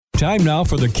Time now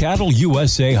for the Cattle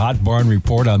USA Hot Barn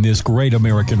Report on this great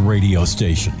American radio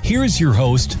station. Here's your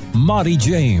host, Monty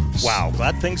James. Wow,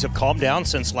 glad things have calmed down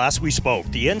since last we spoke.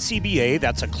 The NCBA,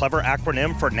 that's a clever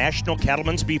acronym for National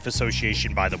Cattlemen's Beef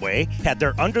Association, by the way, had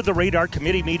their under-the-radar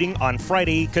committee meeting on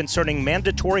Friday concerning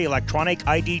mandatory electronic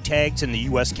ID tags in the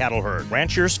U.S. cattle herd.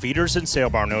 Ranchers, feeders, and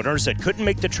sale barn owners that couldn't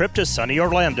make the trip to sunny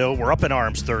Orlando were up in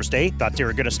arms Thursday. Thought they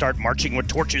were going to start marching with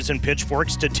torches and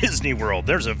pitchforks to Disney World.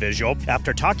 There's a visual.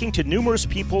 After talking to numerous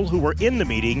people who were in the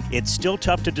meeting, it's still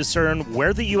tough to discern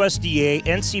where the USDA,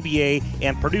 NCBA,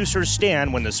 and producers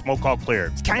stand when the smoke all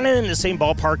cleared. It's kind of in the same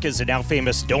ballpark as the now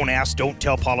famous don't ask, don't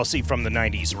tell policy from the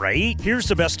 90s, right? Here's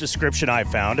the best description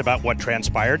I've found about what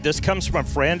transpired. This comes from a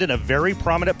friend in a very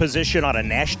prominent position on a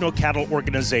national cattle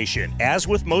organization. As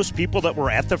with most people that were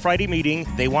at the Friday meeting,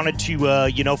 they wanted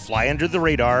to, fly under the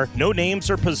radar. No names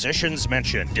or positions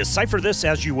mentioned. Decipher this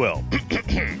as you will.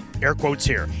 Air quotes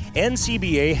here.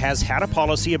 NCBA has had a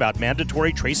policy about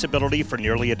mandatory traceability for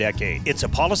nearly a decade. It's a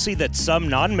policy that some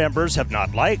non-members have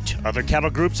not liked. Other cattle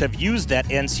groups have used that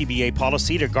NCBA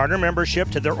policy to garner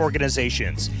membership to their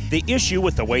organizations. The issue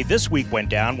with the way this week went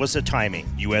down was the timing.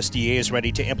 USDA is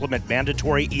ready to implement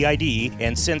mandatory E-ID,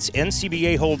 and since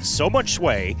NCBA holds so much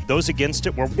sway, those against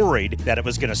it were worried that it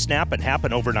was going to snap and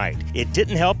happen overnight. It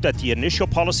didn't help that the initial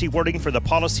policy wording for the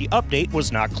policy update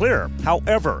was not clear.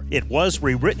 However, it was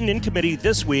rewritten in committee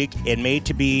this week and made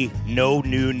to be no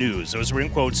new news. Those were in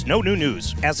quotes, no new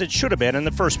news, as it should have been in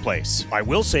the first place. I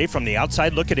will say from the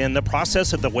outside looking in, the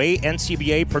process of the way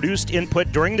NCBA produced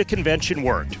input during the convention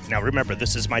worked. Now remember,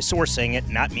 this is my source saying it,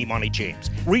 not me, Monty James.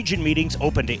 Region meetings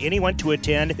open to anyone to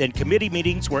attend, then committee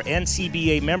meetings where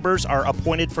NCBA members are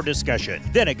appointed for discussion.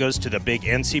 Then it goes to the big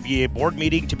NCBA board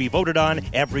meeting to be voted on.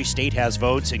 Every state has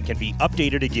votes and can be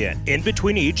updated again. In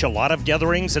between each, a lot of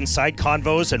gatherings and side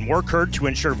convos and work heard to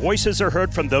ensure voices are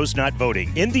heard from those not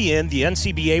voting. In the end, the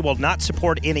NCBA will not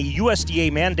support any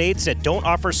USDA mandates that don't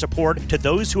offer support to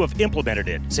those who have implemented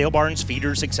it. Sale barns,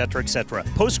 feeders, etc., etc.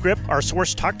 Postscript, our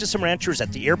source talked to some ranchers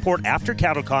at the airport after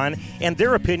CattleCon, and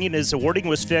their opinion is the wording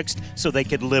was fixed so they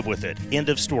could live with it. End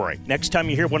of story. Next time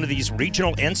you hear one of these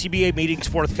regional NCBA meetings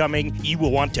forthcoming, you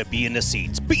will want to be in the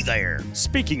seats. Be there.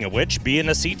 Speaking of which, be in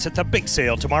the seats at the big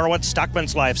sale tomorrow at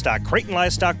Stockman's Livestock, Creighton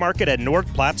Livestock Market, and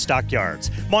North Platte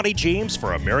Stockyards. Monty James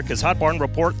for America's Hot Barn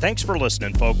Report. Thanks for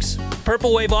listening, folks.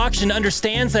 Purple Wave Auction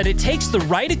understands that it takes the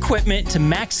right equipment to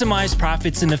maximize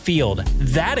profits in the field.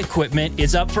 That equipment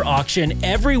is up for auction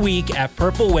every week at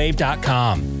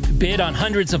purplewave.com. Bid on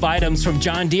hundreds of items from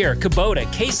John Deere,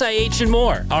 Kubota, Case IH, and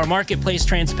more. Our marketplace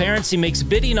transparency makes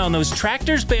bidding on those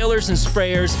tractors, balers, and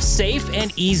sprayers safe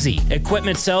and easy.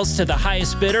 Equipment sells to the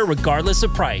highest bidder regardless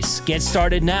of price. Get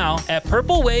started now at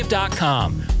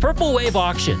purplewave.com. Purple Wave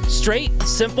Auction. Straight,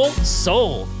 simple,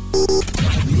 sold.